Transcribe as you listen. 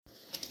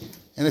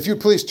And if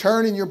you'd please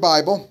turn in your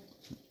Bibles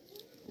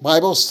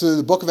to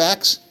the book of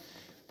Acts.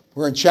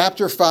 We're in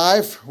chapter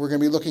 5. We're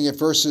going to be looking at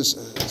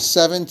verses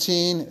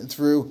 17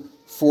 through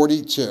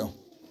 42.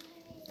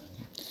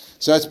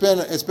 So it's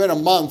been a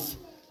month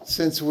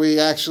since we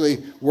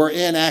actually were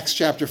in Acts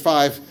chapter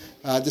 5.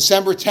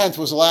 December 10th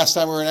was the last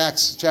time we were in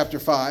Acts chapter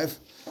 5.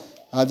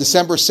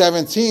 December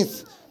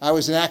 17th, I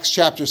was in Acts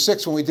chapter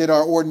 6 when we did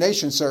our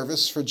ordination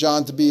service for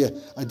John to be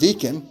a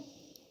deacon.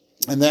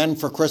 And then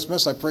for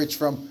Christmas, I preached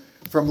from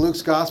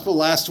Luke's Gospel.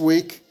 Last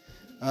week,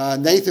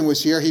 Nathan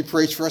was here. He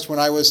preached for us when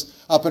I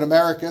was up in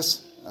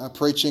Americus,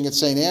 preaching at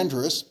St.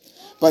 Andrews.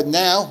 But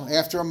now,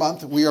 after a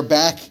month, we are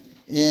back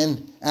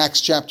in Acts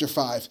chapter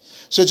 5.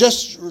 So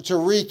just to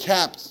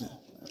recap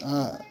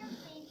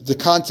the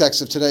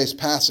context of today's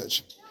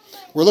passage,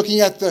 we're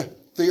looking at the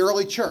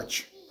early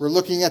church. We're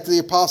looking at the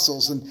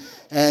apostles and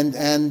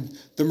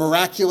the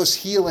miraculous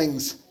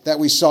healings that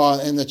we saw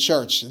in the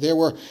church. There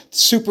were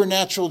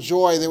supernatural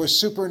joy. There was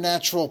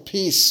supernatural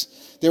peace.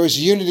 There was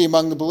unity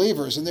among the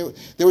believers. And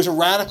there was a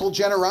radical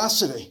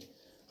generosity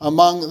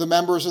among the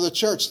members of the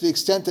church, to the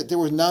extent that there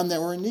were none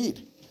that were in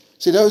need.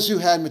 See, those who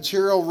had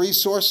material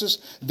resources,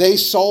 they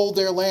sold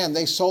their land,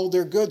 they sold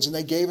their goods, and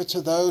they gave it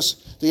to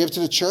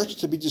the church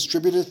to be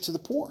distributed to the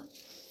poor.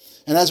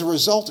 And as a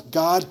result,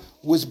 God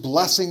was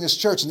blessing this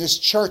church, and this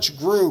church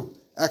grew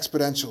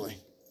exponentially.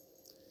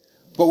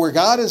 But where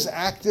God is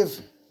active,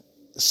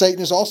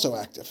 Satan is also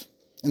active.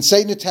 And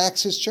Satan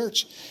attacks his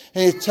church.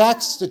 And he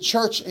attacks the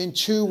church in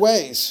two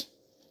ways.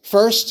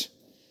 First,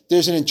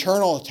 there's an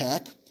internal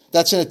attack.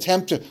 That's an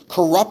attempt to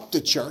corrupt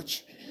the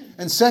church.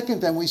 And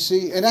second, then we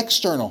see an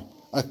external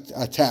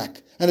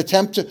attack, an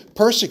attempt to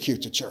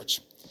persecute the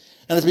church.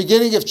 And at the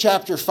beginning of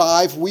chapter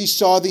 5, we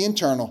saw the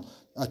internal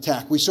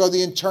attack. We saw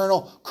the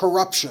internal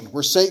corruption,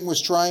 where Satan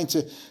was trying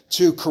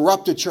to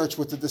corrupt the church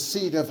with the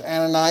deceit of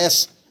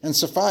Ananias and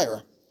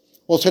Sapphira.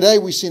 Well, today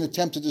we see an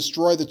attempt to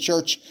destroy the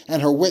church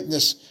and her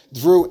witness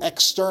through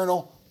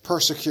external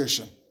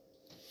persecution.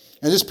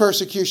 And this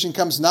persecution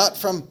comes not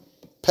from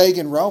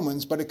pagan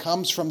Romans, but it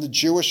comes from the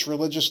Jewish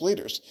religious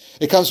leaders.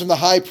 It comes from the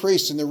high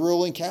priest and the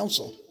ruling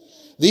council.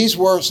 These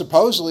were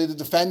supposedly the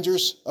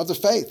defenders of the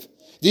faith.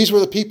 These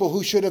were the people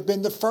who should have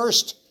been the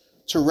first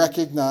to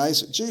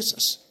recognize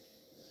Jesus.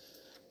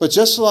 But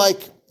just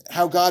like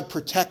how God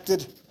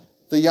protected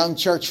the young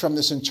church from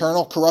this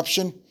internal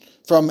corruption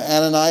from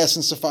Ananias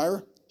and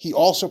Sapphira, he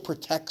also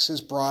protects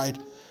his bride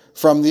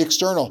from the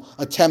external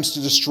attempts to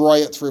destroy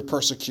it through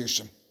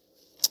persecution.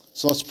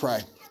 So let's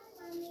pray.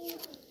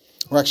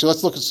 Or actually,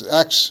 let's look at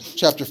Acts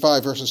chapter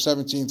 5, verses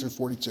 17 through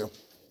 42.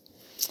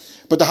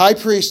 But the high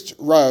priest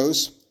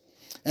rose,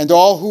 and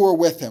all who were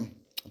with him,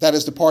 that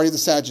is the party of the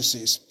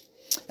Sadducees,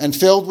 and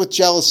filled with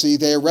jealousy,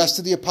 they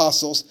arrested the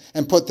apostles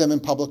and put them in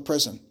public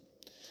prison.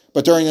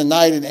 But during the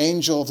night, an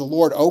angel of the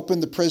Lord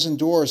opened the prison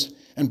doors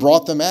and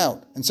brought them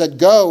out, and said,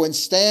 "Go and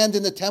stand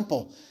in the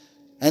temple,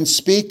 and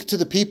speak to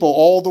the people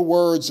all the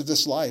words of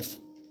this life."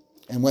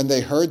 And when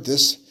they heard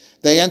this,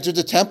 they entered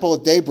the temple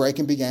at daybreak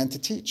and began to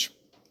teach.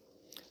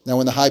 Now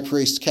when the high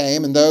priest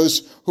came, and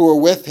those who were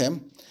with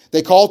him,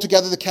 they called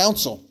together the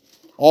council,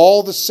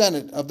 all the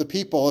senate of the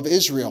people of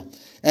Israel,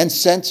 and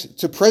sent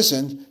to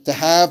prison to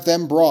have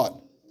them brought.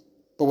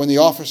 But when the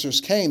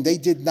officers came, they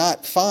did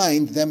not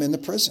find them in the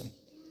prison.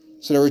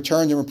 So they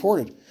returned and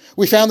reported,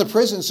 "We found the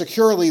prison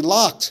securely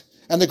locked,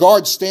 and the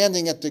guards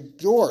standing at the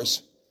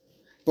doors.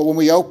 But when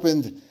we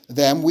opened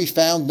them, we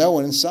found no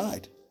one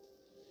inside."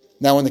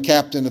 Now when the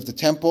captain of the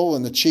temple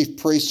and the chief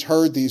priests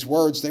heard these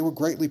words, they were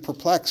greatly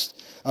perplexed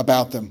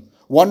about them,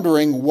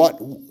 wondering what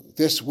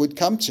this would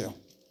come to.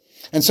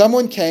 And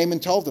someone came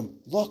and told them,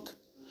 "Look,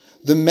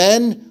 the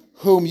men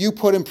whom you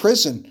put in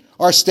prison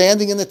are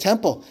standing in the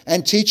temple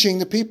and teaching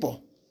the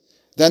people."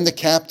 Then the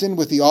captain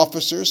with the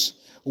officers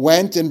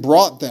went and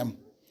brought them,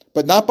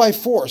 but not by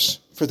force,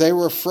 for they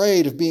were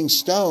afraid of being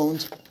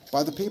stoned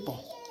by the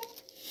people.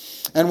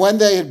 And when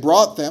they had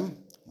brought them,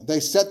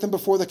 they set them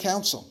before the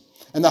council.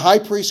 And the high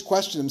priest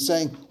questioned them,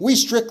 saying, "We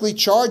strictly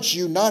charge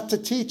you not to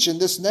teach in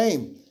this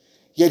name.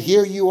 Yet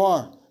here you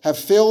are, have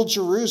filled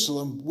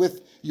Jerusalem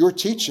with your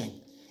teaching,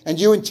 and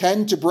you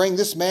intend to bring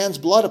this man's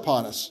blood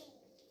upon us."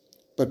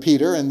 But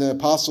Peter and the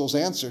apostles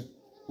answered,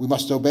 "We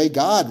must obey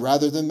God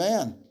rather than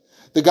man.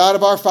 The God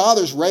of our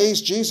fathers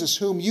raised Jesus,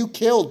 whom you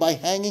killed by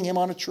hanging him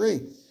on a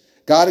tree.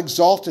 God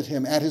exalted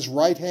him at his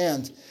right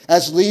hand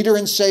as leader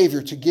and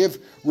savior to give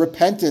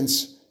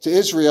repentance to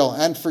Israel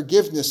and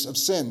forgiveness of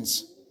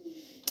sins.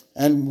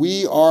 And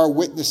we are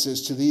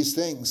witnesses to these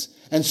things.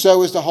 And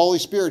so is the Holy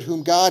Spirit,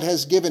 whom God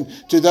has given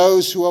to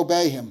those who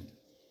obey him."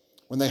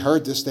 When they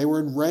heard this, they were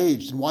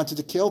enraged and wanted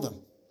to kill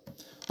them.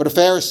 But a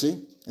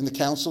Pharisee in the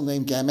council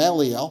named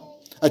Gamaliel,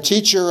 a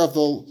teacher of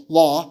the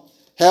law,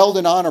 held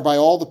in honor by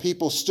all the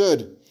people,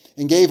 stood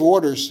and gave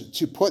orders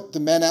to put the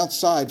men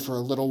outside for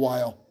a little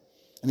while.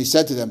 And he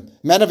said to them,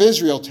 "Men of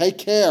Israel, take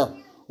care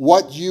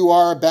what you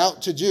are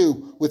about to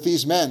do with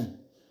these men.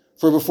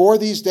 For before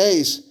these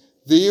days,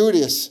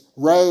 Theudas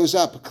rose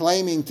up,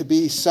 claiming to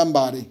be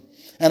somebody,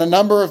 and a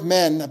number of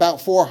men,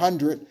 about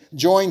 400,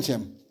 joined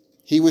him.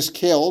 He was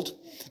killed,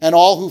 and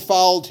all who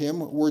followed him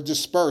were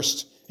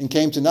dispersed and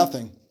came to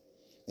nothing.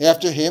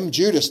 After him,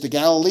 Judas the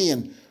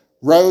Galilean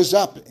rose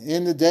up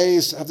in the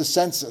days of the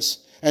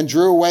census and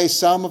drew away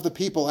some of the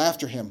people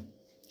after him.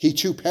 He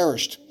too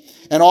perished,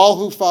 and all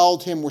who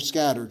followed him were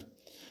scattered.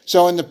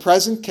 So in the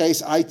present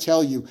case, I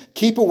tell you,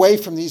 keep away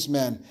from these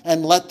men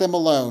and let them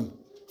alone.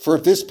 For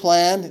if this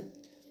plan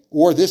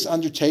or this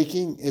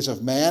undertaking is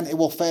of man, it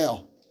will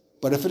fail.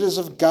 But if it is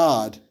of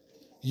God,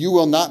 you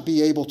will not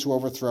be able to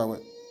overthrow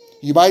it.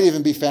 You might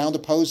even be found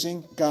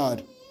opposing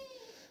God.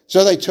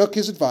 So they took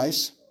his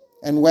advice,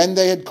 and when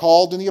they had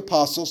called in the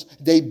apostles,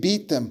 they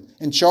beat them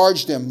and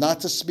charged them not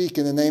to speak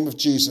in the name of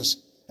Jesus,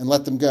 and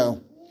let them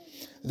go.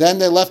 Then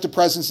they left the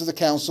presence of the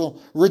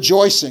council,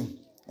 rejoicing,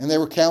 and they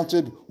were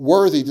counted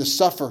worthy to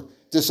suffer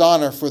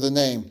dishonor for the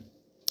name.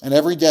 And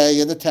every day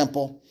in the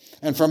temple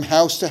and from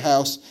house to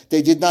house,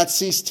 they did not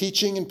cease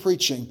teaching and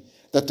preaching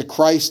that the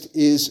Christ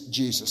is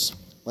Jesus.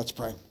 Let's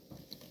pray.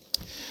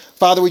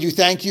 Father, would you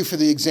thank you for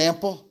the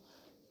example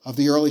of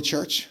the early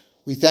church?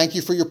 We thank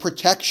you for your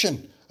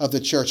protection of the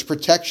church,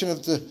 protection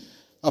of the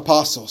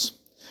apostles.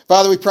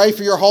 Father, we pray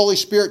for your Holy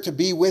Spirit to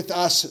be with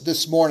us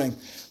this morning.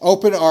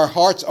 Open our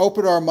hearts,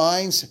 open our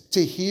minds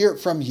to hear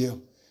from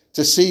you,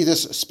 to see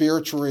this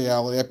spiritual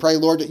reality. I pray,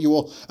 Lord, that you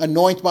will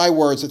anoint my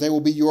words, that they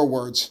will be your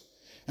words.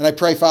 And I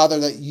pray, Father,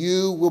 that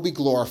you will be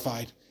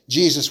glorified.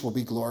 Jesus will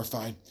be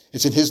glorified.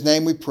 It's in his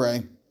name we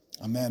pray.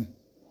 Amen.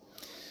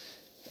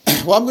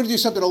 Well, I'm going to do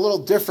something a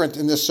little different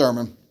in this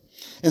sermon.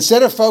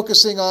 Instead of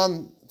focusing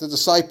on the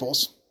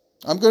disciples,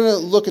 I'm going to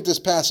look at this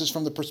passage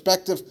from the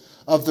perspective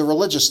of the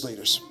religious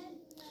leaders.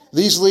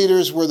 These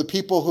leaders were the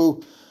people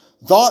who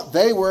thought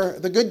they were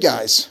the good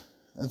guys.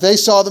 They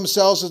saw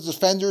themselves as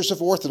defenders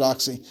of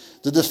orthodoxy,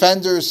 the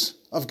defenders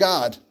of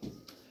God.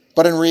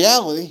 But in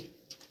reality,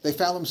 they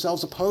found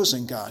themselves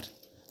opposing God.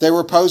 They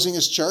were opposing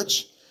his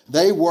church.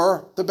 They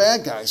were the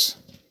bad guys.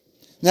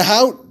 Now,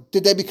 how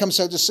did they become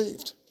so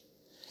deceived?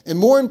 And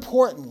more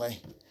importantly,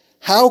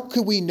 how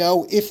could we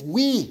know if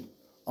we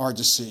are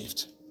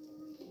deceived?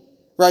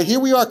 Right, here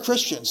we are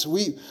Christians.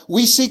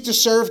 We seek to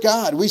serve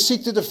God. We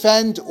seek to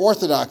defend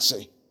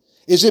orthodoxy.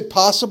 Is it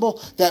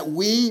possible that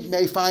we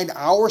may find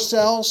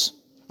ourselves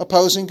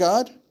opposing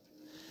God?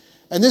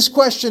 And this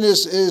question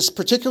is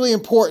particularly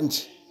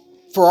important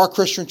for our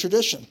Christian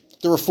tradition,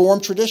 the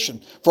Reformed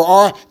tradition, for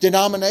our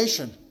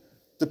denomination,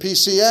 the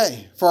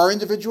PCA, for our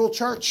individual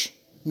church,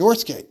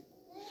 Northgate.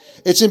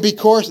 It's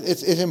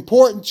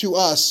important to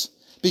us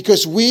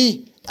because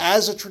we,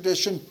 as a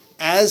tradition,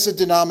 as a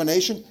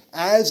denomination,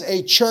 as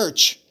a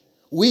church,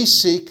 we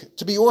seek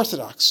to be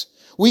orthodox.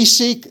 We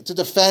seek to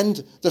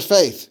defend the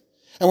faith.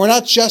 And we're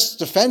not just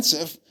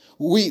defensive.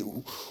 We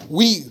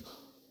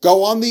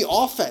go on the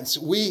offense.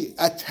 We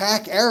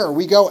attack error.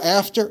 We go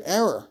after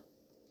error.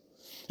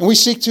 And we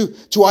seek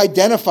to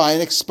identify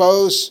and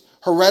expose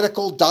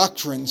heretical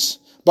doctrines,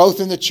 both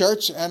in the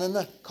church and in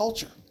the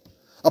culture.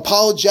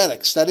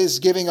 Apologetics, that is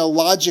giving a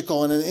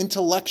logical and an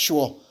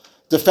intellectual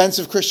defense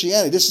of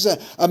Christianity. This is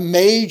a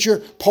major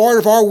part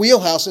of our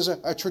wheelhouse as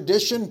a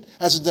tradition,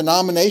 as a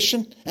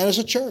denomination, and as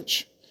a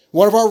church.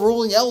 One of our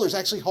ruling elders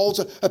actually holds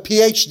a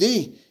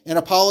PhD in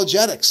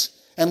apologetics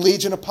and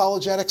leads an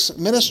apologetics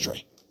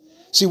ministry.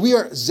 See, we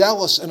are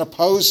zealous in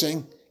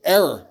opposing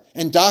error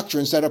and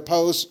doctrines that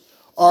oppose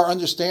our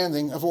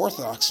understanding of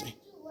orthodoxy.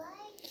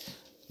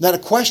 Now, the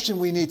question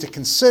we need to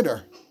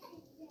consider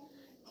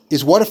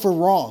is, what if we're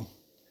wrong?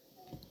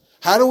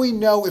 How do we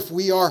know if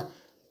we are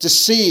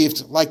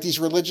deceived like these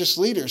religious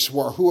leaders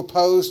were who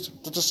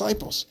opposed the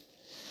disciples?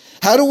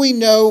 How do we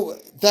know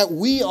that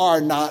we are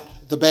not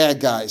the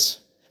bad guys?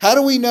 How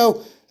do we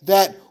know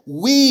that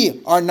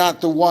we are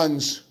not the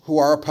ones who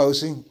are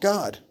opposing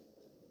God?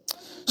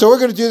 So what we're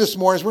going to do this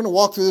morning is we're going to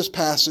walk through this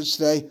passage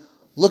today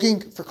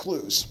looking for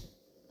clues.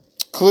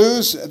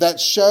 Clues that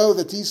show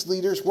that these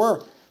leaders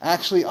were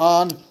actually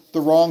on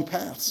the wrong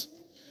paths.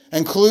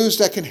 And clues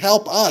that can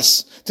help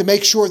us to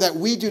make sure that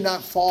we do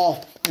not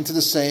fall into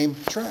the same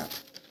trap.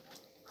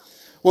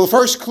 Well, the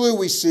first clue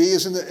we see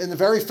is in the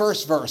very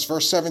first verse,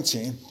 verse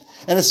 17.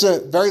 And it's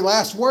the very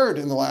last word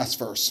in the last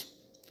verse.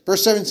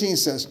 Verse 17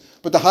 says,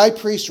 "But the high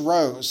priest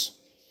rose,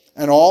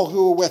 and all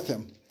who were with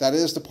him," that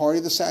is the party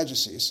of the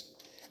Sadducees,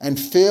 "and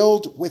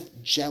filled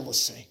with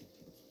jealousy."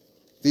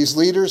 These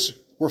leaders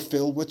were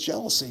filled with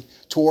jealousy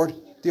toward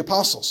the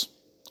apostles.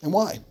 And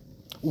why?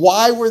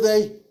 Why were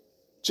they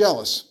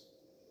jealous?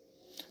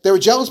 They were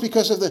jealous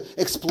because of the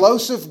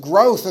explosive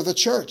growth of the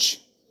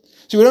church.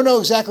 So we don't know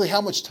exactly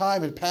how much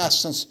time had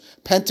passed since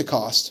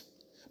Pentecost,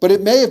 but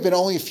it may have been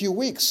only a few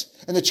weeks.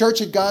 And the church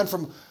had gone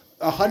from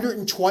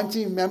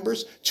 120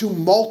 members to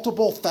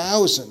multiple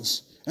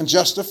thousands in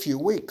just a few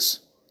weeks.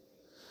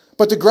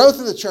 But the growth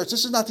of the church,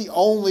 this is not the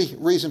only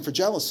reason for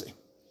jealousy.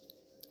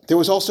 There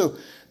was also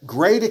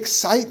great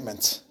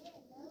excitement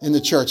in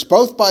the church,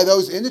 both by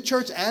those in the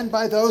church and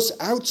by those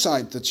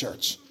outside the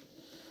church.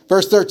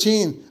 Verse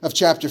 13 of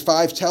chapter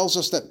 5 tells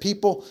us that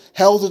people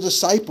held the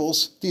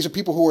disciples, these are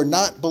people who were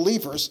not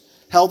believers,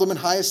 held them in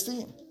high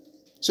esteem.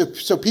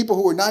 So people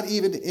who were not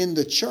even in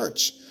the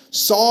church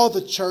saw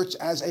the church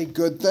as a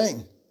good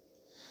thing.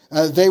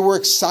 They were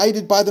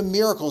excited by the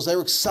miracles. They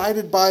were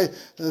excited by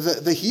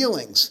the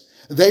healings.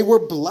 They were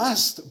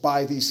blessed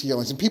by these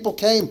healings. And people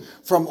came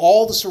from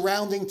all the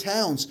surrounding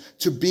towns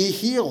to be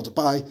healed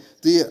by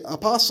the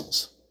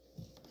apostles.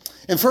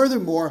 And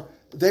furthermore,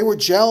 they were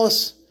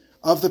jealous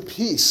of the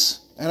peace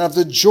and of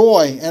the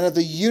joy and of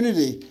the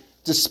unity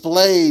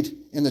displayed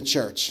in the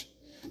church.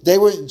 They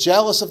were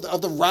jealous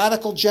of the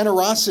radical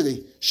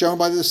generosity shown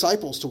by the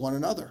disciples to one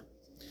another.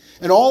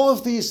 And all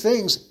of these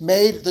things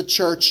made the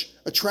church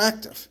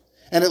attractive.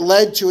 And it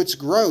led to its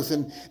growth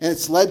and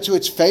it's led to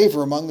its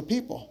favor among the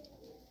people.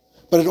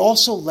 But it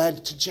also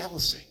led to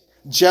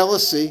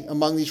jealousy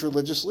among these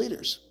religious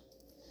leaders.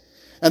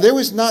 And there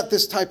was not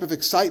this type of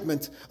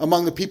excitement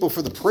among the people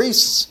for the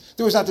priests.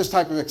 There was not this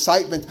type of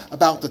excitement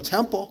about the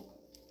temple.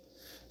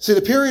 See,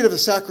 the period of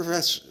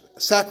the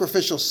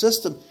sacrificial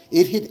system,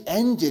 it had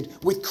ended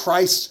with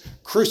Christ's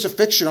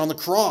crucifixion on the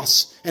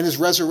cross and his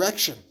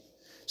resurrection.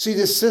 See,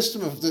 this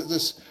system of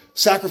this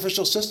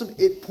sacrificial system,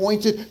 it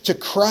pointed to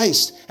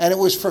Christ, and it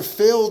was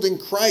fulfilled in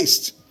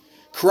Christ.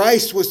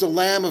 Christ was the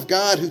Lamb of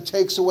God who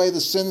takes away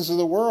the sins of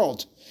the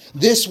world.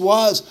 This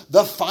was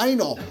the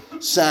final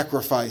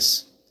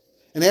sacrifice.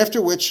 And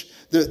after which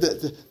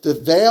the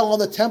veil on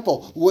the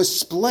temple was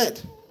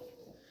split.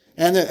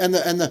 And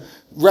the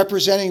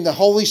representing the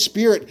Holy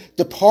Spirit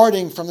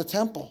departing from the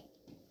temple.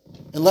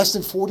 And less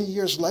than 40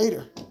 years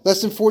later,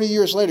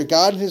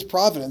 God in his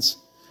providence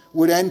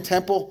would end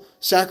temple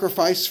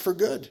sacrifice for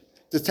good.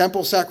 The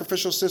temple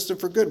sacrificial system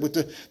for good with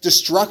the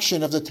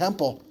destruction of the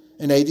temple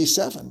in AD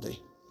 70.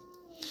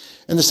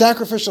 And the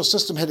sacrificial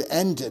system had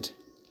ended,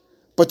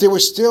 but there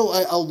was still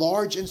a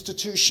large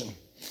institution.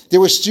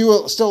 There was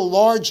still a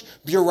large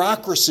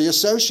bureaucracy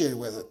associated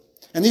with it.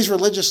 And these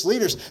religious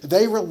leaders,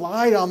 they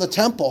relied on the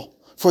temple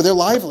for their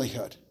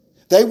livelihood.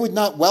 They would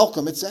not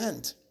welcome its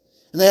end.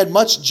 And they had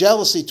much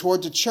jealousy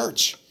toward the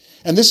church.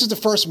 And this is the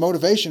first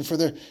motivation for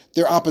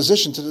their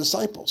opposition to the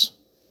disciples.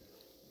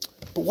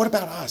 But what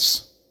about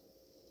us?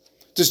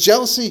 Does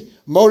jealousy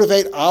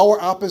motivate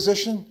our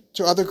opposition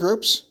to other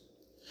groups?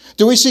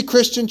 Do we see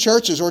Christian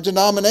churches or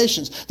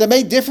denominations that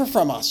may differ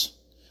from us,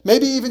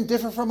 maybe even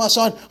differ from us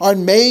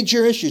on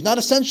major issues, not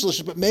essential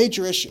issues, but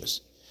major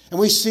issues, and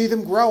we see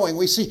them growing,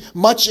 we see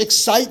much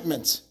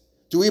excitement?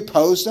 Do we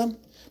oppose them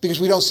because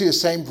we don't see the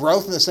same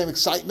growth and the same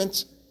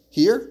excitement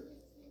here?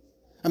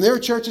 And there are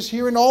churches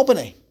here in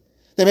Albany.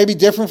 They may be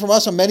different from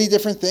us on many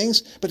different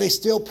things, but they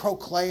still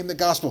proclaim the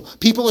gospel.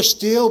 People are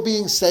still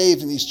being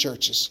saved in these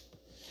churches.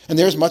 And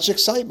there's much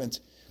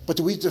excitement. But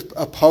do we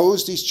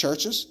oppose these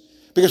churches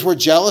because we're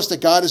jealous that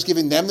God is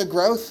giving them the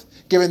growth,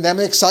 giving them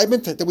the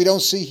excitement that we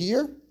don't see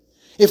here?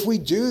 If we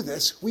do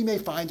this, we may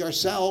find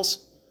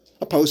ourselves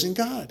opposing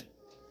God.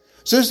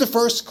 So there's the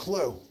first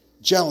clue,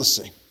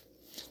 jealousy.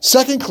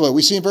 Second clue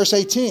we see in verse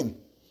 18.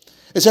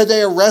 It said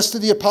they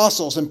arrested the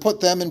apostles and put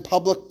them in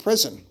public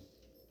prison.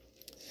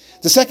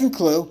 The second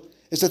clue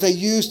is that they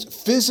used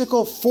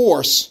physical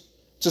force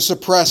to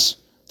suppress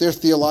their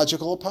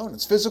theological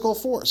opponents. Physical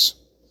force.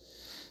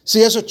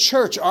 See, as a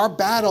church, our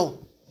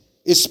battle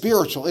is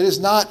spiritual. It is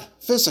not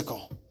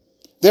physical.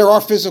 There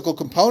are physical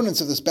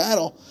components of this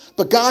battle,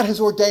 but God has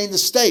ordained the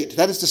state,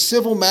 that is the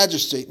civil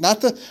magistrate,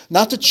 not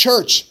the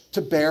church,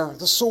 to bear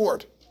the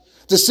sword.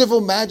 The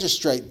civil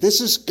magistrate,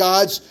 this is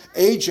God's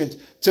agent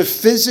to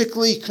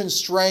physically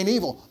constrain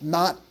evil,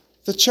 not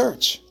the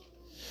church.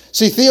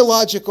 See,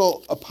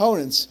 theological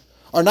opponents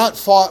are not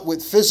fought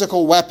with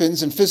physical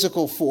weapons and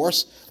physical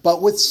force,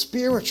 but with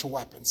spiritual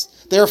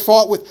weapons. They are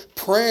fought with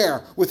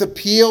prayer, with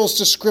appeals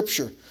to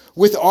Scripture,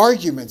 with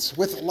arguments,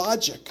 with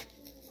logic.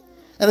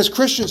 And as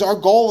Christians, our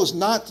goal is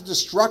not the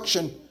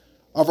destruction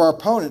of our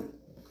opponent,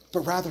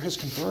 but rather his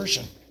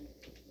conversion.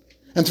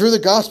 And through the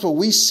gospel,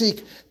 we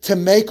seek to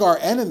make our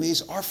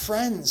enemies our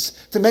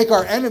friends, to make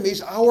our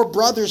enemies our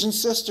brothers and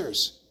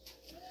sisters.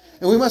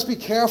 And we must be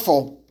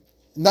careful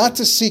not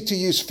to seek to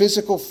use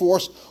physical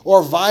force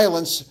or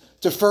violence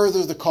to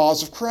further the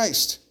cause of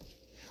Christ.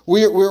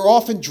 We're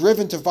often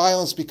driven to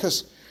violence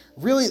because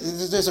really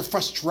there's a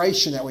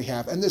frustration that we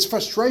have. And this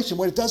frustration,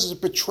 what it does is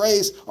it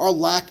betrays our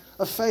lack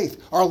of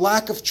faith, our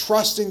lack of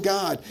trust in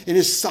God, in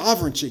his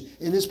sovereignty,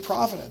 in his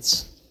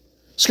providence.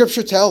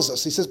 Scripture tells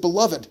us, he says,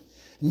 "Beloved,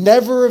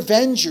 never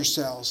avenge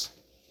yourselves,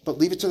 but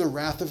leave it to the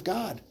wrath of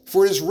God.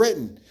 For it is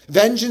written,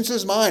 'Vengeance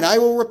is mine, I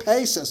will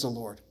repay,' says the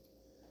Lord."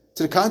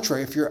 To the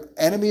contrary, if your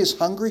enemy is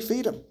hungry,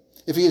 feed him.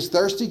 If he is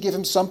thirsty, give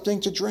him something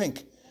to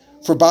drink.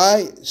 For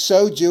by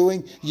so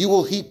doing, you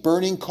will heap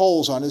burning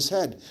coals on his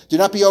head. Do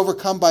not be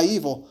overcome by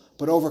evil,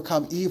 but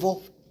overcome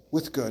evil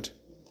with good.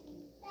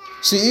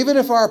 See, even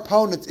if our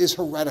opponent is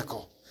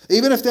heretical,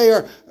 even if they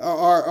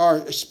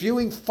are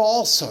spewing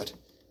falsehood,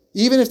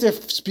 even if they're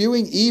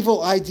spewing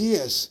evil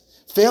ideas,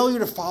 failure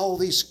to follow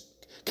these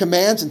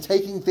commands and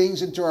taking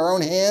things into our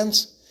own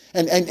hands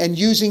and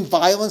using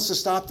violence to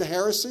stop the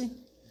heresy,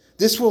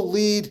 this will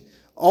lead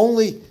will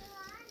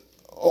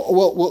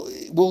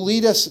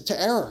lead us to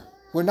error.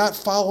 We're not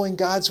following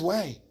God's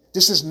way.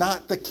 This is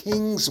not the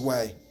king's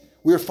way.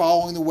 We're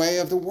following the way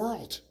of the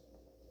world.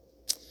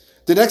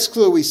 The next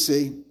clue we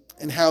see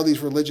in how these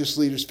religious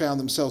leaders found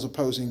themselves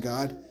opposing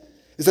God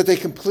is that they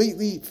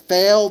completely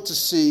failed to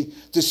see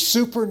the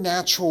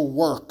supernatural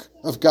work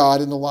of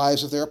God in the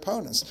lives of their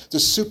opponents. The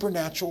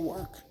supernatural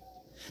work.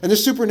 And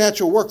this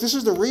supernatural work, this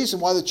is the reason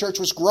why the church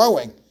was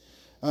growing.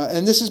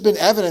 And this has been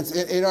evident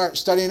in our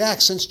study in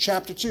Acts since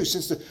chapter 2,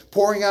 since the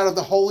pouring out of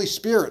the Holy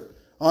Spirit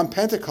on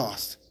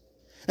Pentecost.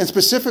 And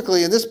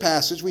specifically in this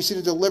passage, we see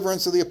the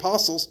deliverance of the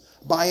apostles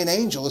by an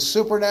angel, a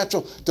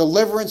supernatural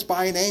deliverance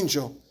by an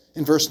angel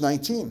in verse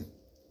 19.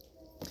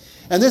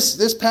 And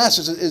this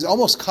passage is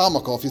almost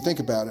comical if you think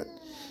about it.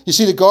 You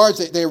see the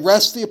guards, they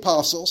arrest the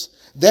apostles,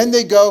 then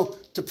they go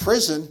to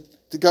prison,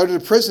 to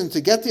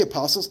get the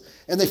apostles,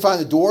 and they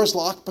find the doors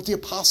locked, but the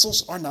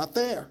apostles are not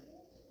there.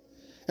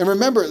 And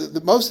remember,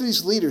 most of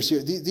these leaders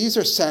here, these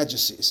are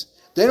Sadducees.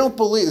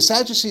 The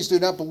Sadducees do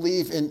not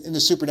believe in the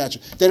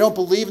supernatural. They don't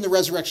believe in the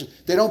resurrection.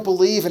 They don't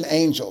believe in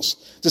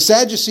angels. The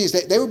Sadducees,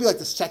 they would be like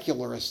the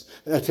secularists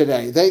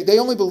today. They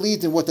only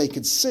believed in what they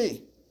could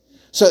see.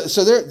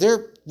 So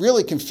they're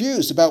really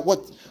confused about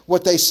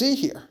what they see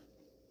here.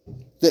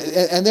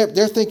 And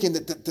they're thinking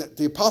that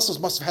the apostles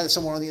must have had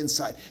someone on the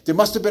inside. There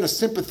must have been a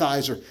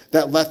sympathizer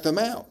that let them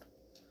out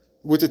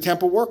with the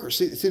temple workers.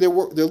 See, they're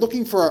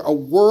looking for a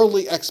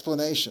worldly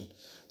explanation.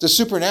 The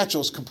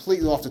supernatural is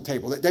completely off the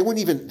table. They wouldn't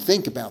even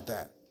think about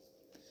that.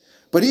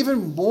 But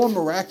even more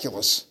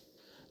miraculous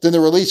than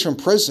the release from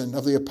prison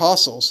of the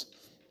apostles,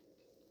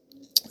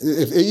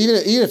 even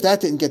if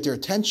that didn't get their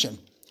attention,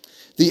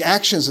 the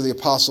actions of the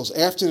apostles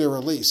after their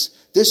release,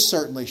 this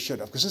certainly should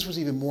have, because this was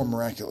even more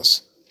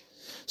miraculous.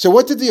 So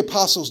what did the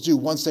apostles do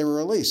once they were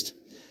released?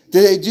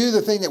 Did they do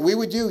the thing that we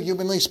would do,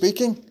 humanly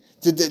speaking?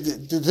 Did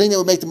the thing that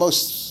would make the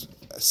most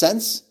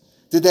sense?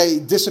 Did they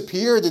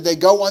disappear? Did they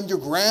go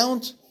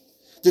underground?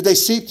 Did they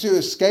seek to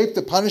escape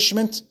the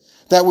punishment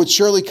that would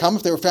surely come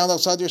if they were found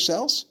outside their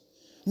cells?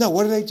 No,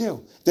 what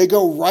do? They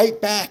go right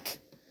back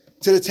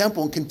to the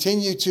temple and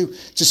continue to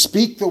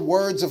speak the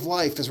words of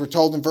life, as we're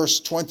told in verse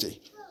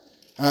 20.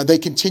 They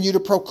continue to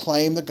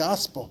proclaim the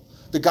gospel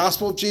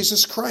of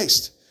Jesus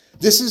Christ.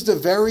 This is the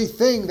very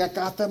thing that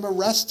got them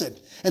arrested.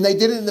 And they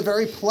did it in the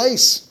very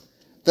place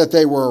that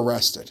they were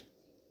arrested.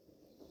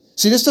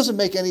 See, this doesn't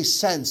make any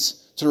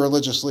sense to the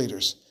religious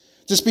leaders.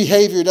 This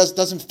behavior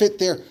doesn't fit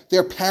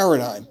their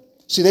paradigm.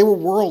 See, they were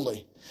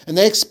worldly. And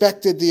they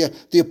expected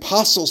the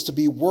apostles to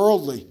be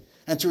worldly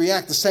and to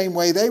react the same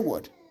way they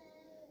would.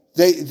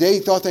 They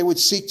thought they would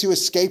seek to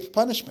escape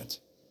punishment.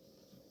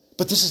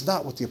 But this is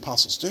not what the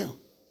apostles do.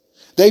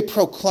 They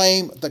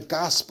proclaim the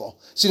gospel.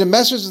 See, the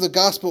message of the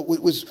gospel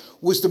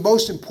was the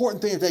most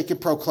important thing that they could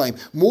proclaim.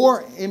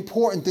 More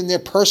important than their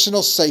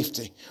personal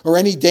safety or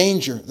any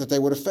danger that they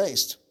would have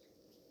faced.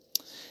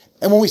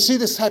 And when we see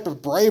this type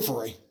of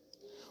bravery,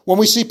 when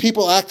we see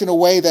people act in a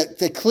way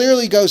that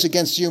clearly goes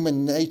against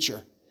human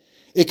nature,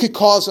 it should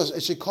cause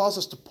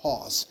us to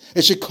pause.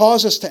 It should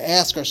cause us to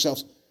ask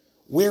ourselves,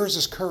 where is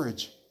this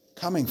courage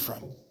coming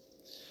from?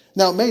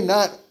 Now, it may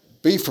not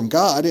be from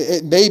God.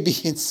 It may be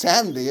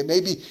insanity. It may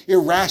be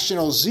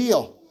irrational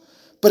zeal.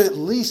 But at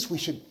least we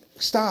should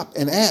stop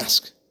and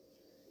ask,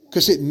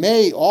 because it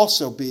may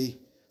also be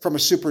from a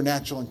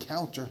supernatural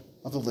encounter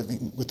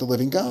with the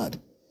living God.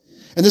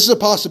 And this is a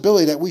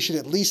possibility that we should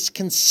at least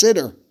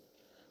consider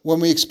when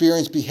we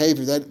experience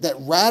behavior that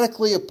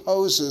radically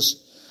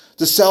opposes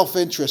the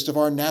self-interest of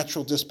our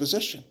natural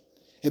disposition.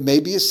 It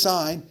may be a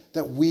sign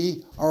that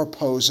we are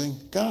opposing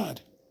God.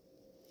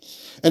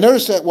 And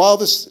notice that while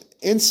this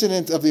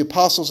incident of the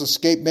apostles'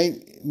 escape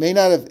may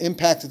not have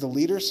impacted the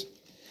leaders,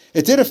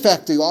 it did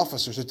affect the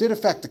officers. It did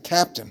affect the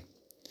captain.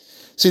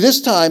 See,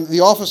 this time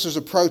the officers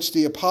approached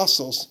the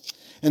apostles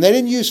and they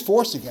didn't use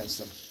force against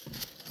them.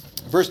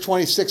 Verse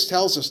 26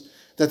 tells us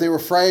that they were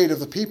afraid of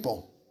the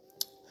people.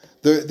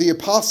 The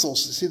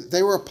apostles, see,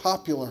 they were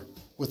popular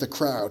with the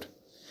crowd.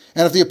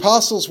 And if the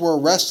apostles were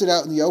arrested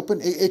out in the open,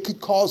 it could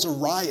cause a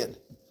riot.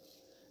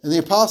 And the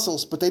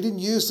apostles, but they didn't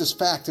use this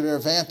fact to their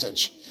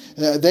advantage.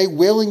 They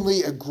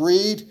willingly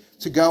agreed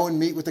to go and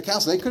meet with the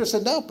council. They could have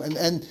said no,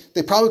 and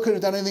they probably couldn't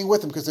have done anything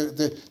with them because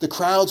the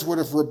crowds would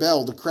have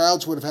rebelled. The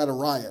crowds would have had a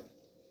riot.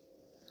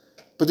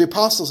 But the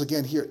apostles,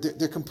 again, here,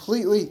 they're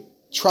completely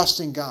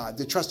trusting God.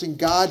 They're trusting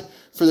God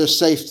for their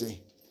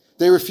safety.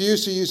 They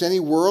refuse to use any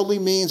worldly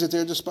means at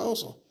their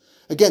disposal.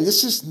 Again,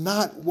 this is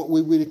not what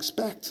we would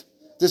expect.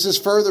 This is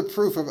further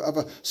proof of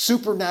a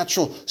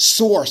supernatural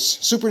source,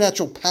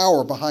 supernatural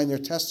power behind their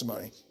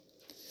testimony.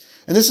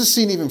 And this is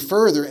seen even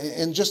further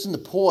in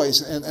the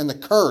poise and the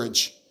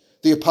courage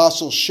the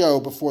apostles show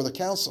before the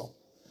council.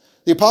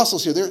 The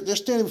apostles here, they're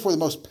standing before the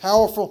most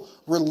powerful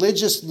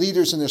religious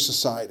leaders in their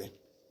society.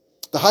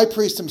 The high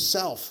priest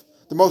himself,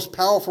 the most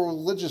powerful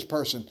religious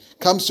person,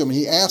 comes to him and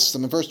he asks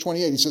them in verse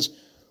 28, he says,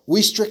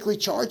 "We strictly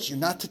charge you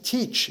not to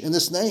teach in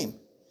this name.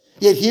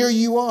 Yet here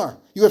you are.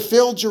 You have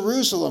filled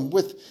Jerusalem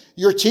with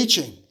your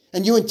teaching,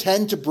 and you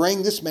intend to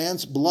bring this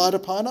man's blood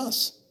upon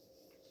us."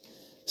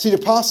 See, the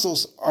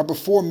apostles are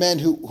before men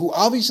who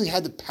obviously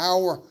had the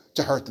power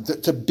to hurt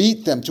them, to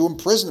beat them, to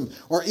imprison them,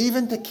 or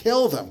even to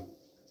kill them.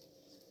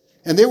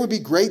 And there would be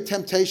great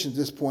temptation at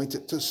this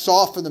point to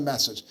soften the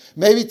message,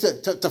 maybe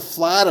to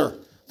flatter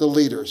the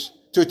leaders,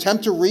 to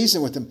attempt to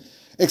reason with them,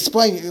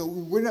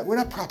 explain, we're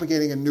not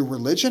propagating a new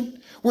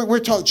religion. We're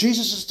taught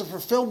Jesus is the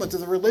fulfillment of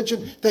the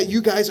religion that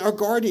you guys are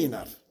guardian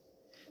of.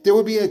 There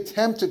would be an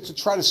attempt to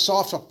try to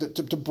soften up,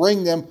 to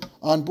bring them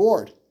on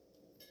board.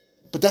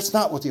 But that's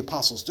not what the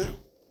apostles do.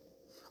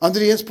 Under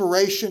the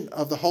inspiration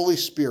of the Holy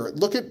Spirit,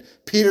 look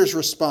at Peter's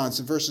response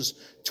in verses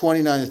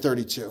 29 and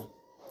 32.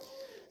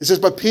 It says,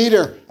 "But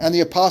Peter and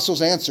the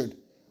apostles answered,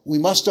 'We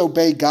must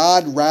obey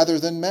God rather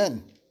than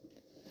men.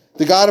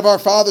 The God of our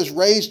fathers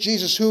raised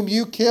Jesus, whom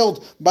you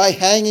killed by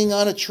hanging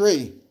on a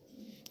tree.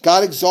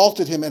 God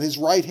exalted him at his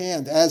right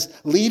hand as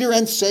leader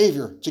and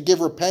savior to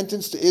give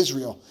repentance to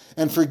Israel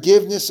and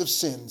forgiveness of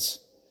sins.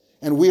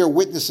 And we are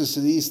witnesses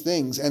to these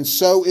things, and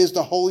so is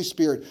the Holy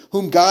Spirit,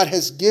 whom God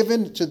has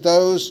given to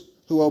those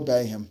who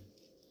obey him.'"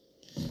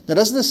 Now,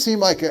 doesn't this seem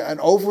like an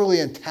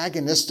overly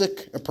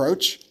antagonistic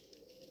approach?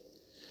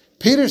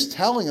 Peter's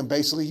telling them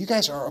basically, you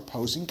guys are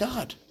opposing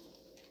God.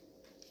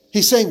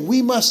 He's saying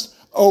we must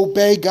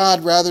obey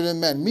God rather than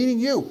men, meaning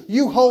you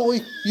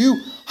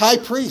high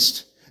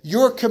priest.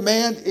 Your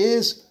command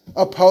is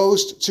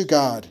opposed to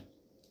God.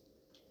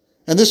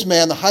 And this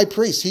man, the high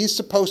priest, he's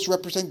supposed to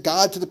represent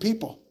God to the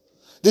people.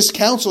 This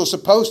council is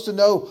supposed to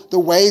know the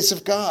ways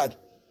of God.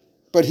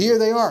 But here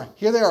they are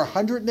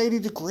 180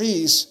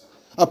 degrees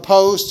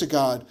opposed to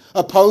God,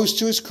 opposed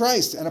to his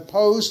Christ, and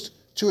opposed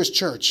to his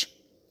church.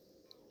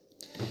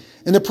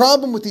 And the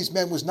problem with these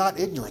men was not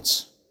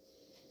ignorance.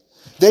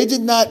 They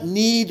did not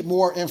need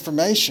more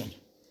information.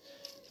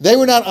 They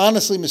were not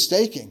honestly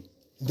mistaken.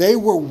 They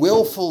were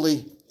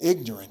willfully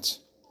ignorant.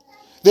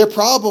 Their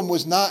problem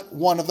was not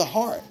one of the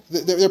heart.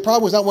 Their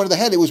problem was not one of the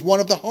head. It was one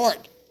of the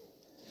heart.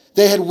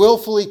 They had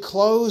willfully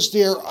closed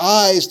their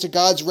eyes to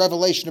God's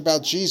revelation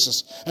about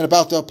Jesus and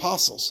about the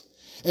apostles.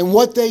 And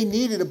what they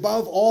needed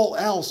above all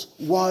else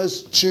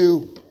was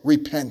to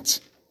repent.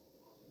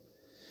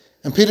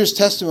 And Peter's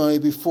testimony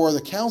before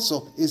the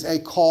council is a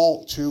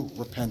call to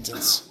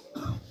repentance.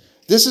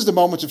 This is the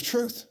moment of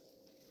truth.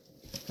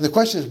 And the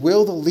question is,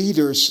 will the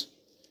leaders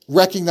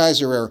recognize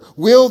their error?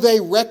 Will they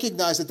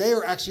recognize that they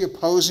are actually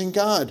opposing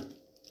God?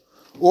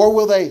 Or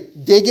will they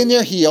dig in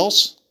their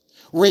heels,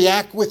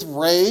 react with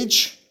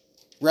rage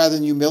rather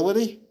than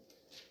humility?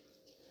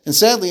 And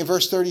sadly, in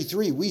verse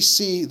 33, we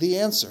see the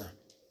answer.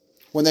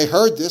 When they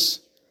heard this,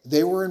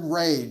 they were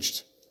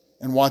enraged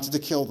and wanted to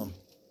kill them.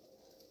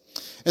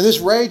 And this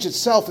rage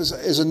itself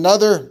is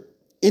another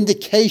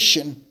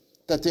indication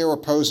that they were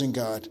opposing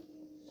God.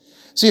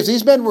 See, if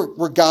these men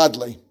were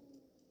godly,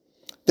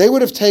 they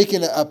would have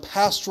taken a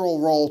pastoral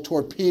role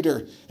toward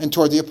Peter and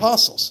toward the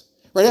apostles.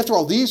 Right? After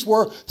all, these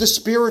were the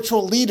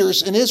spiritual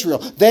leaders in Israel.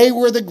 They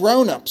were the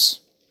grown-ups.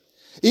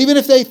 Even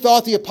if they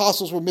thought the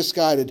apostles were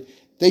misguided,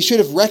 they should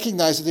have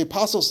recognized that the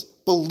apostles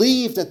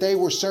believed that they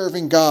were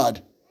serving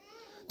God.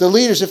 The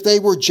leaders, if they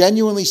were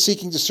genuinely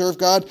seeking to serve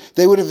God,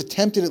 they would have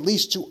attempted at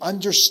least to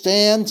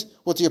understand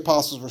what the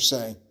apostles were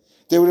saying.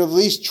 They would have at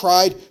least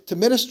tried to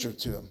minister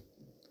to them.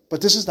 But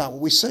this is not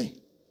what we see.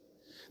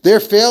 Their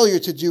failure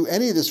to do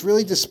any of this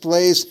really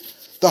displays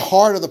the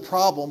heart of the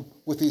problem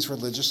with these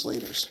religious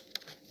leaders.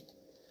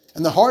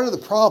 And the heart of the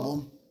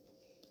problem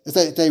is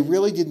that they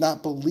really did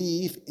not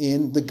believe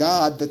in the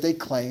God that they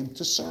claimed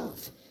to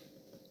serve.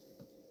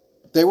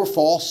 They were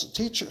false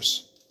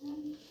teachers.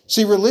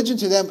 See, religion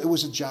to them, it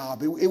was a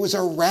job. It was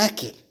a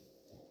racket.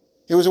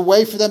 It was a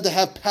way for them to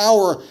have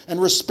power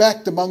and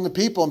respect among the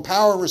people and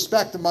power and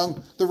respect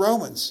among the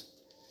Romans.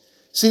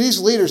 See, these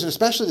leaders, and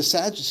especially the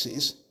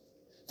Sadducees,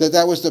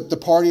 that was the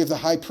party of the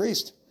high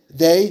priest,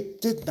 they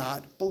did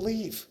not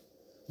believe.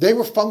 They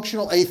were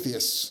functional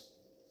atheists.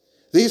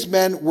 These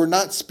men were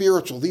not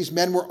spiritual. These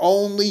men were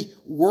only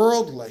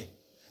worldly.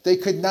 They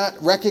could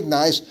not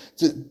recognize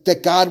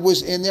that God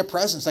was in their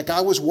presence, that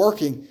God was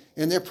working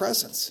in their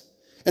presence.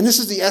 And this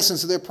is the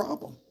essence of their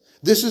problem.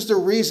 This is the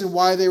reason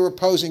why they were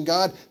opposing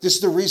God. This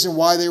is the reason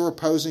why they were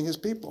opposing his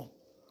people.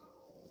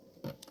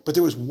 But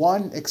there was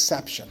one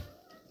exception.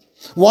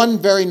 One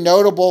very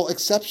notable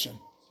exception.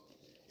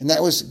 And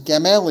that was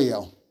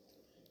Gamaliel.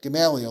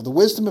 Gamaliel. The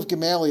wisdom of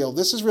Gamaliel.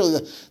 This is really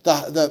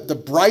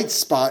the bright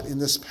spot in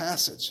this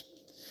passage.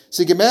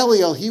 See,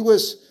 Gamaliel, he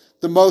was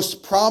the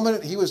most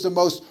prominent, he was the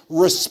most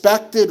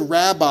respected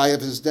rabbi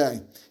of his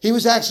day. He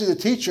was actually the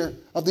teacher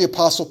of the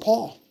Apostle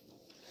Paul.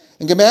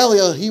 And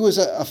Gamaliel, he was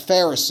a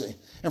Pharisee.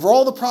 And for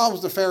all the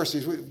problems of the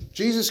Pharisees,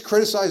 Jesus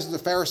criticizes the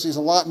Pharisees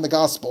a lot in the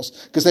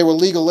Gospels because they were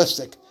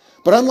legalistic.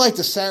 But unlike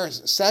the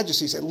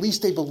Sadducees, at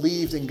least they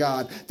believed in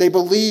God. They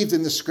believed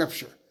in the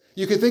Scripture.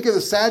 You can think of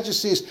the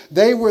Sadducees,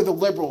 they were the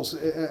liberals,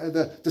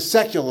 the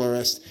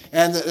secularists.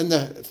 And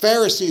the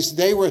Pharisees,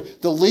 they were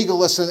the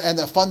legalists and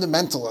the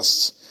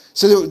fundamentalists.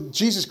 So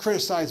Jesus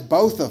criticized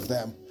both of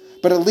them.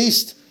 But at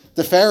least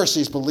the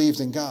Pharisees believed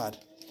in God.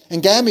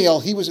 And Gamaliel,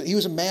 he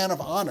was a man of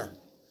honor.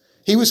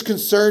 He was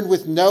concerned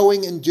with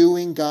knowing and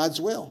doing God's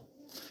will.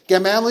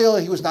 Gamaliel,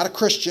 he was not a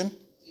Christian,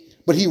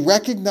 but he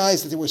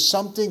recognized that there was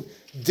something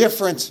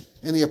different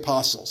in the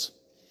apostles.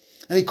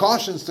 And he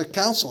cautions the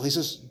council. He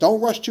says,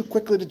 don't rush too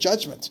quickly to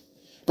judgment,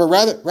 but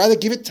rather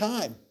give it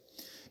time.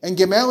 And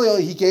Gamaliel,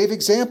 he gave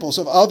examples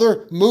of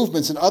other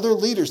movements and other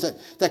leaders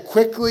that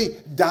quickly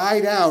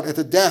died out at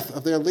the death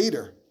of their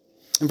leader.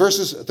 In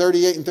verses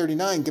 38 and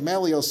 39,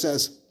 Gamaliel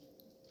says,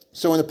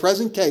 so in the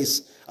present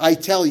case, I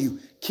tell you,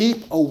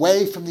 keep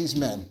away from these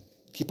men.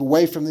 Keep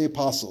away from the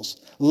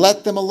apostles.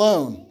 Let them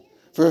alone.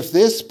 For if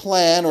this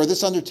plan or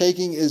this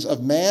undertaking is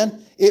of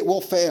man, it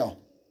will fail.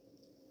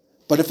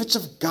 But if it's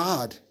of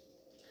God,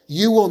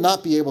 you will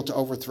not be able to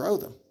overthrow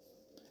them.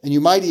 And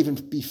you might even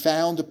be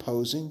found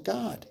opposing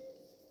God.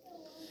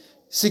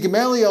 See,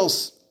 Gamaliel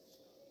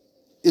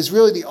is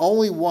really the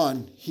only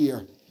one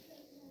here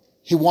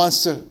who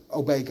wants to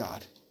obey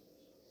God.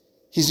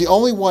 He's the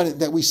only one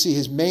that we see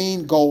his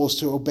main goal is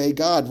to obey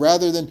God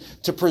rather than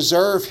to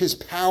preserve his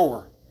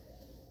power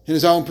in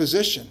his own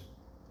position.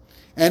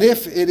 And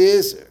if it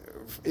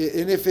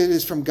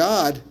is from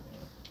God,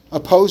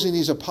 opposing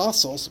these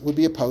apostles would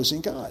be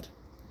opposing God.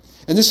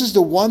 And this is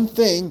the one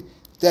thing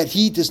that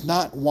he does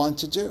not want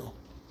to do.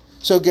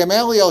 So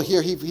Gamaliel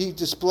here, he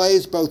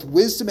displays both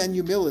wisdom and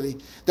humility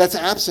that's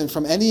absent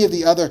from any of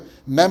the other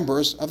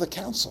members of the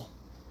council.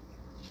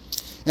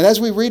 And as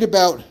we read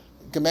about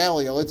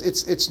Gamaliel,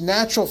 it's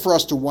natural for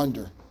us to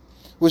wonder,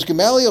 was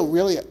Gamaliel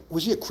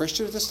was he a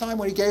Christian at this time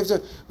when he gave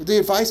the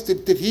advice?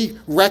 Did he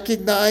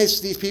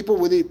recognize these people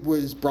with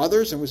his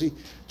brothers, and was he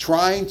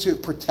trying to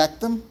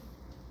protect them?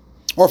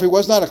 Or if he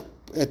was not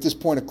at this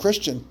point a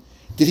Christian,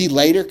 did he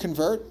later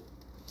convert?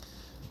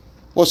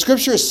 Well,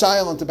 Scripture is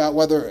silent about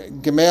whether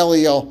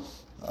Gamaliel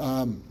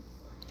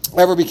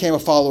ever became a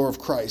follower of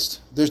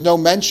Christ. There's no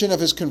mention of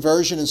his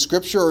conversion in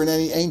Scripture or in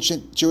any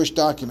ancient Jewish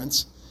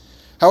documents.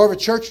 However,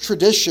 church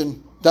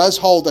tradition does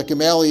hold that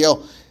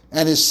Gamaliel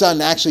and his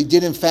son actually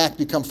did in fact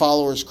become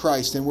followers of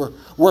Christ and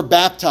were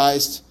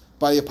baptized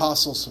by the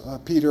apostles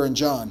Peter and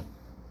John.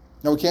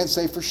 Now, we can't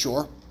say for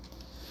sure,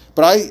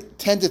 but I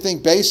tend to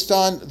think based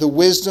on the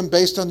wisdom,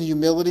 based on the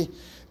humility,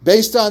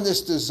 based on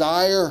this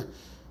desire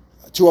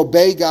to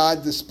obey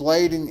God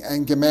displayed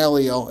in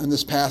Gamaliel in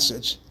this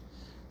passage,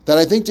 that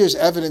I think there's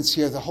evidence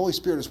here the Holy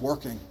Spirit is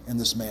working in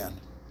this man.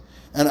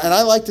 And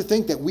I like to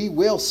think that we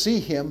will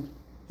see him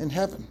in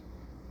heaven.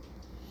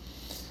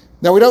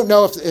 Now, we don't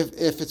know if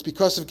it's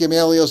because of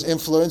Gamaliel's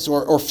influence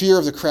or fear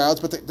of the crowds,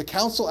 but the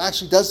council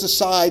actually does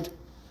decide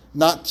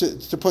not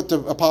to put the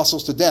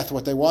apostles to death,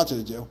 what they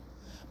wanted to do.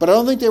 But I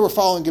don't think they were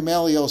following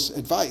Gamaliel's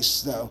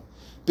advice, though,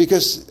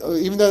 because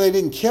even though they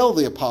didn't kill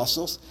the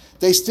apostles,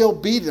 they still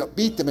beat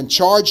them and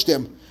charged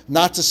them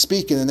not to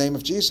speak in the name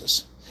of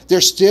Jesus.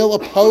 They're still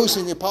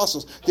opposing the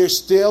apostles. They're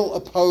still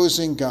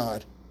opposing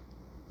God.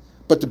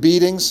 But the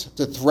beatings,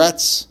 the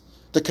threats,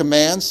 the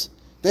commands,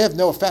 they have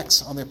no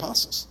effects on the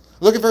apostles.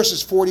 Look at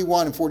verses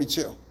 41 and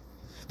 42.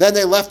 Then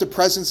they left the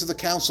presence of the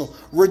council,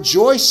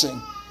 rejoicing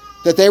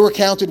that they were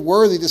counted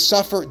worthy to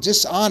suffer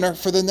dishonor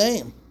for the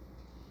name.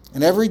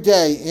 And every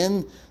day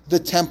in the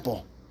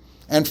temple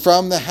and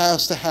from the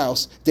house to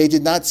house, they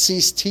did not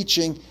cease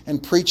teaching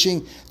and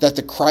preaching that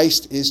the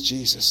Christ is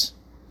Jesus.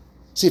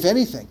 See, if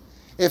anything,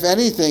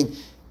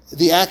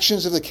 the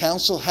actions of the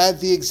council had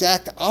the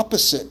exact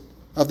opposite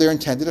of their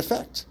intended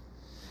effect.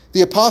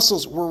 The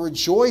apostles were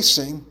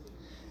rejoicing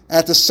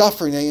at the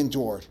suffering they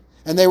endured,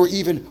 and they were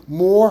even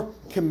more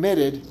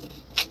committed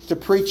to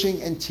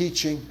preaching and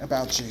teaching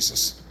about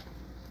Jesus.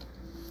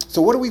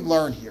 So what do we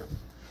learn here?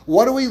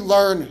 What do we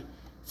learn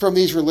from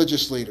these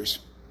religious leaders?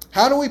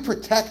 How do we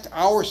protect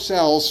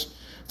ourselves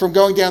from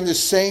going down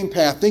this same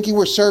path, thinking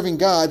we're serving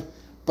God,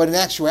 but in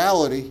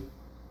actuality,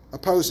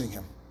 opposing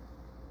him?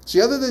 See,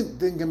 other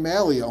than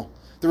Gamaliel,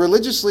 the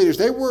religious leaders,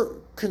 they were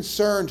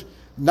concerned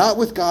not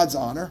with God's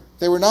honor.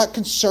 They were not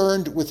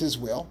concerned with his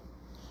will,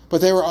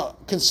 but they were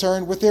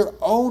concerned with their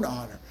own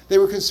honor. They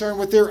were concerned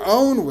with their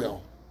own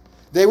will.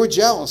 They were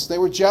jealous. They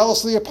were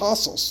jealous of the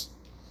apostles.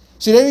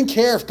 See, they didn't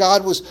care if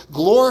God was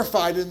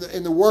glorified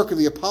in the work of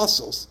the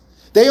apostles.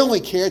 They only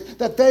cared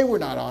that they were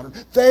not honored.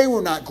 They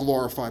were not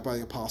glorified by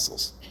the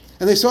apostles.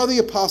 And they saw the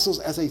apostles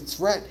as a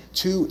threat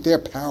to their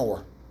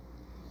power.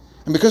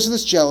 And because of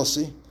this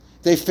jealousy,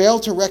 they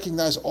failed to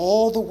recognize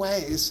all the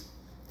ways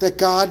that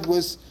God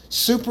was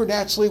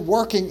supernaturally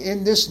working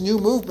in this new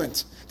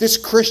movement, this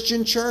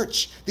Christian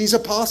church, these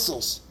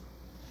apostles.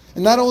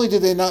 And not only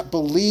did they not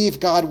believe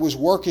God was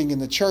working in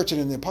the church and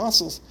in the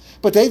apostles,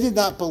 but they did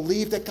not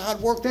believe that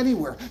God worked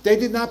anywhere. They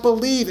did not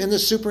believe in the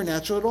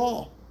supernatural at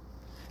all.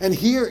 And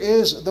here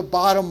is the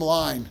bottom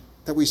line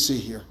that we see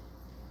here.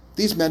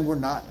 These men were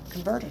not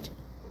converted.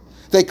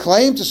 They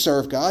claimed to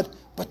serve God,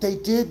 but they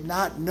did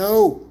not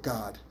know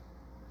God.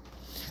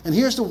 And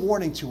here's the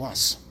warning to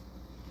us.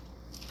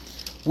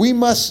 We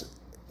must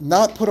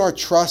not put our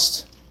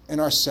trust in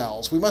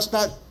ourselves. We must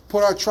not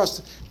put our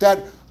trust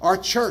that our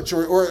church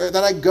or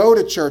that I go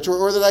to church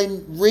or that I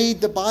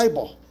read the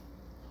Bible.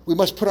 We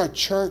must put our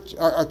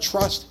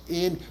trust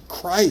in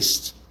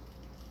Christ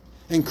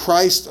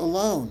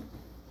alone.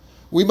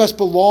 We must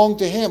belong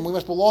to him. We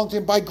must belong to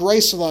him by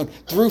grace alone,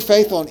 through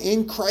faith alone,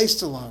 in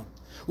Christ alone.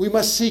 We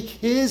must seek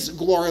his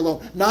glory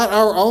alone, not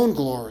our own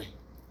glory.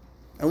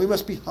 and we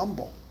must be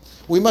humble.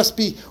 We must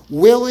be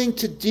willing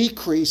to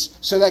decrease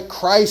so that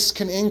Christ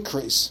can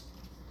increase,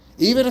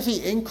 even if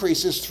he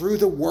increases through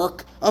the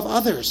work of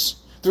others,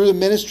 through the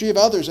ministry of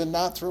others and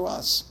not through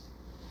us.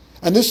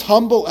 And this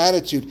humble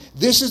attitude,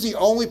 this is the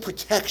only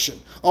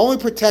protection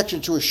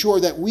to assure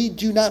that we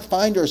do not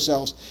find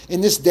ourselves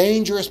in this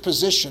dangerous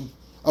position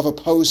of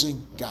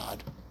opposing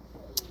God.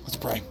 Let's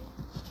pray.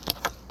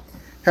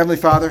 Heavenly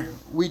Father,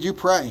 we do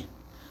pray.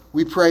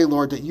 We pray,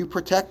 Lord, that you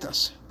protect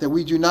us, that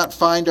we do not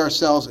find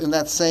ourselves in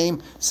that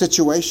same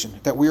situation,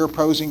 that we are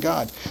opposing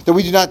God, that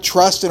we do not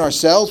trust in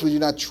ourselves, we do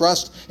not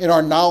trust in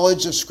our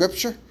knowledge of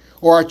Scripture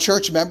or our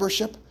church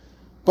membership,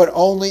 but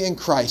only in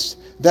Christ,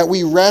 that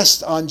we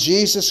rest on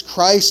Jesus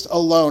Christ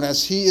alone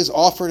as he is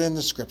offered in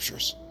the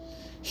Scriptures.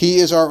 He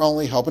is our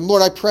only hope. And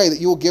Lord, I pray that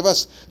you will give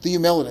us the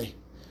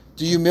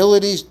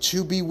humility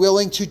to be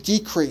willing to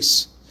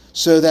decrease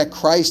so that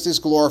Christ is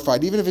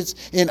glorified, even if it's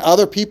in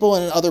other people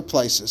and in other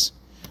places.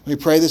 We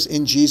pray this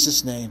in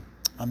Jesus' name.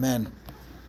 Amen.